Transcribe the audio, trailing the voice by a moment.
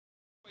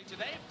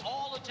Today,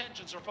 all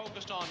attentions are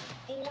focused on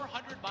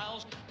 400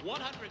 miles,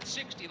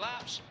 160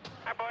 laps.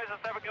 Hi, boys.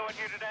 Let's have a go in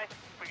here today.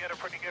 We got a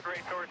pretty good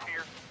racehorse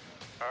here.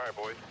 All right,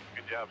 boys.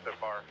 Good job so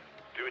far.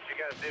 Do what you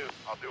got to do.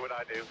 I'll do what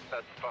I do.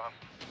 That's fun.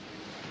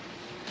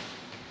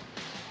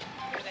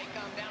 Here they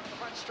come down to the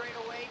front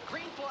straightaway.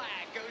 Green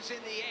flag goes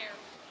in the air.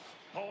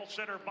 Pole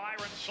sitter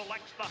Byron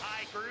selects the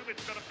high groove.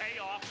 It's going to pay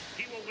off.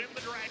 He will win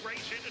the drag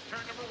race into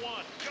turn number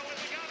one. Going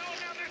Logano.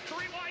 Now there's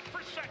 3 wide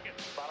for second.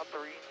 Bottom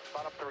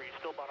three,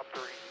 still bottom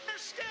three.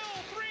 There's still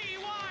 3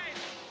 wide.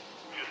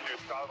 Just do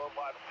Scott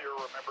laps here.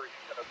 Remember,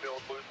 he's going to build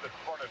loose in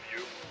front of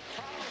you.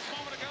 Problems a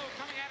moment ago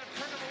coming out of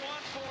turn number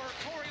one for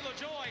Corey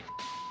LaJoy.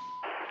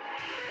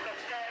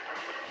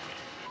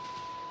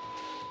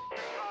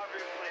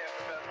 Obviously, have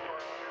the best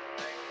part of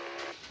everything.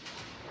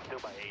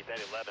 Still by 8.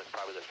 That 11 is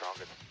probably the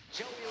strongest.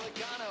 Joey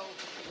Logano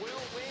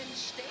will win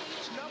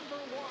stage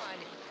number 1.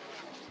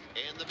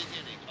 And the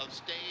beginning of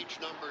stage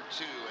number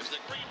 2 as the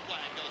green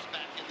flag goes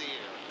back in the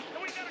air.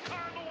 And we got a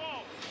car on the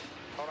wall.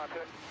 Hold on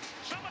to it.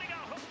 Somebody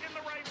got hooked in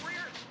the right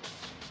rear.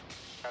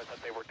 I thought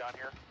they were done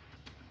here.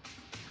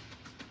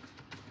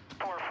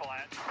 4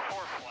 flat. 4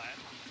 flat.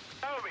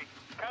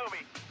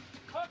 Kobe.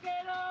 Hook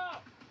it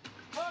up!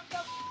 Hook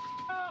the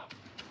up!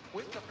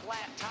 With the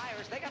flat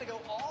tires, they got to go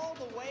all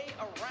the way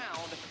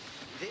around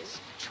this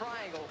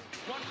triangle.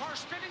 One car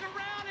spinning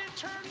around in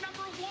turn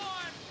number 1.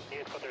 He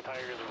had put their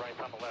tires right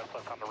on the left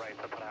on the right.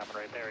 That's what happened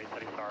right there. He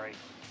said he's sorry.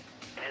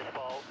 His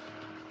fault.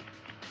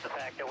 The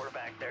fact that we're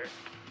back there.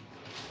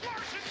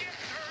 Larson gets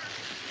turned.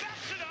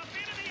 Backs it up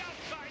into the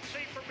outside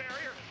safer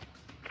barrier.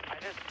 I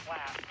just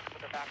slapped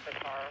with the back of the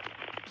car.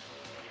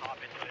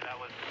 Obviously, that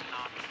was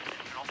not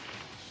intentional.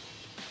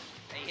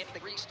 They hit the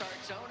restart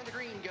zone and the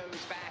green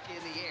goes back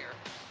in the air.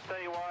 Tell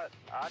you what,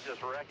 I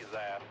just wreck his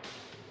ass.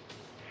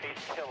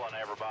 He's killing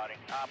everybody.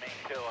 I mean,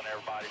 killing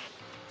everybody.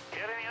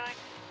 Get anything?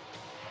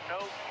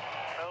 Nope.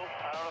 I don't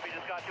know if he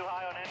just got too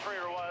high on entry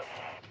or what.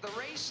 The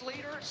race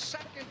leader,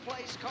 second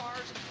place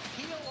cars,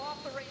 heel off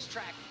the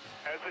racetrack.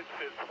 As it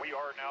sits, we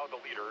are now the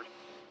leaders.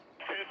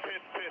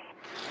 Pit.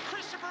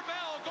 Christopher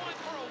Bell going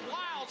for a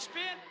wild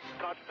spin.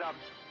 Touchdown.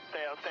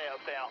 Stay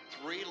out.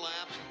 3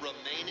 laps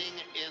remaining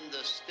in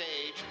the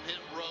stage. Pit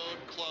road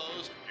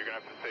closed. You're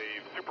going to have to save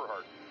super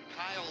hard.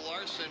 Kyle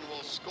Larson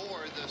will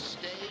score the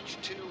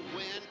stage 2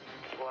 win.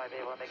 Will I be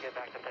able to make it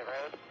back to pit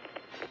road?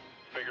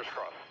 Fingers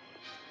crossed.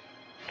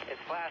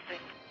 It's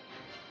flashing.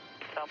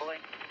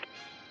 Stumbling.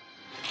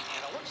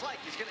 And it looks like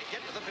he's going to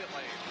get to the pit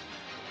lane.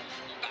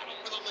 Battle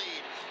for the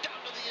lead. Down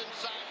to the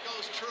inside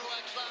goes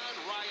Truex on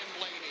Ryan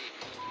Blaney.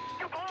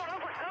 You're blowing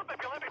over something.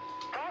 If you let me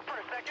talk for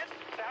a second.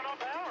 Down on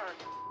power.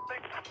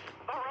 Things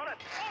not running.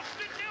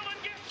 Austin Dillon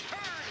gets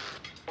turned.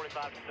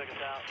 45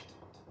 seconds out.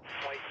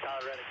 White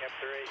Tyler Reddick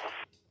after the race.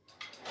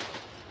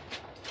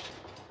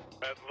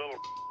 That little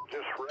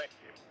just wrecked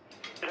you.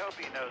 I hope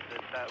he knows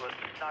that was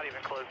not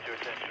even close to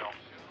intentional.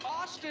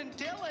 Austin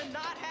Dillon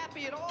not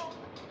happy at all.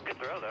 Good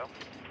throw, though.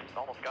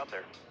 Almost got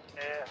there.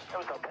 Yeah, it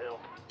was uphill.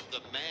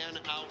 The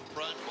man out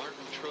front,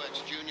 Martin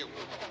Truex Jr.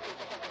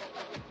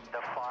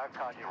 The 5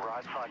 caught you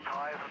right side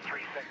tires and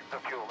 3 seconds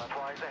of fuel. That's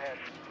why he's ahead.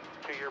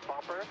 To your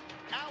bumper.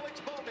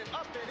 Alex Bowman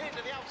up and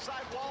into the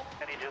outside wall.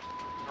 And he just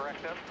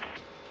wrecked us.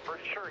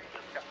 Pretty sure he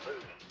just got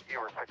loose. You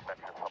were 6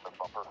 seconds on the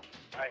bumper.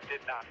 I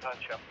did not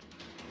touch him.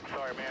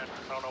 Sorry, man.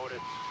 I don't know what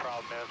his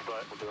problem is,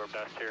 but we'll do our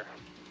best here.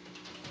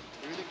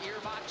 Through the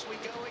gearbox we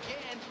go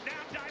again. Now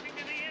diving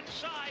to the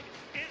inside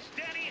is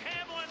Denny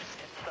Hamlin.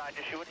 Inside,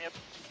 just shooting him.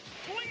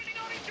 Leaning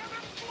on each other.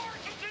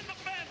 Larson's in the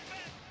fence.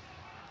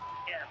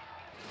 Yeah.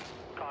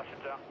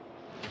 Caution's out.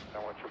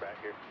 Now once we're back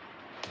here.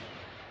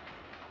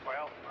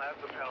 Well,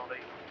 that's a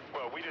penalty.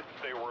 Well, we didn't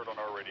say a word on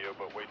our radio,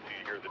 but wait till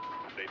you hear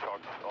they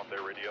talk on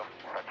their radio.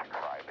 Such a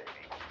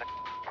crybaby.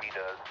 He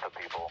does to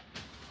people.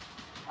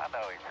 I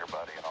know he's your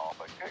buddy and all,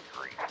 but good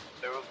grief.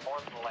 There was more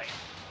than lane.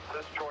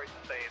 This choice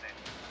is staying in.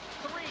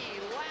 3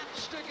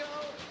 laps to go.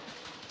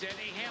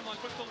 Denny Hamlin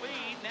with the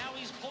lead. Now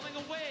he's pulling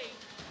away.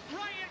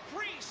 Ryan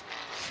Preece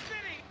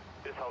spinning.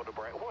 Just hold the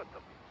brake. What the?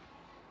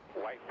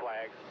 White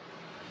flag.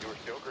 You were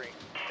still green.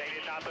 They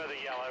did not throw the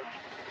yellow.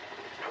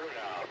 Prune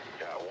out.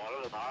 Yeah, one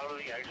of them out of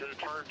the exit of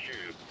turn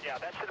 2. Yeah,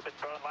 that should have been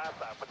thrown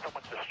last time, but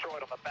someone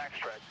destroyed on the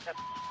backstretch.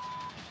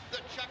 The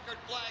checkered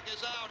flag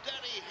is out.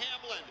 Denny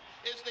Hamlin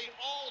is the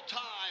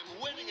all-time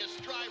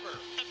winningest driver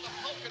at the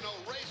Pocono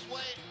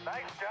Raceway.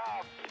 Nice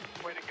job.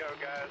 Way to go,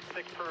 guys.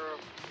 Sick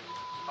crew.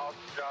 Awesome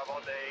job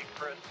all day.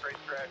 Chris, great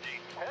strategy.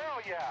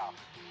 Hell yeah.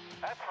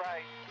 That's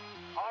right.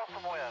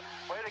 Awesome win.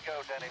 Way to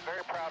go, Denny.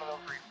 Very proud of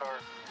those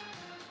restarts.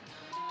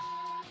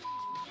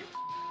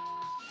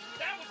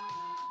 That was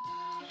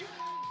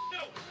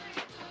no.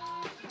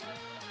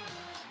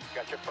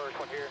 Got your first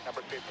one here,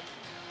 number 50.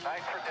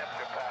 Nice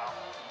redemption, pal.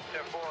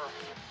 10-4.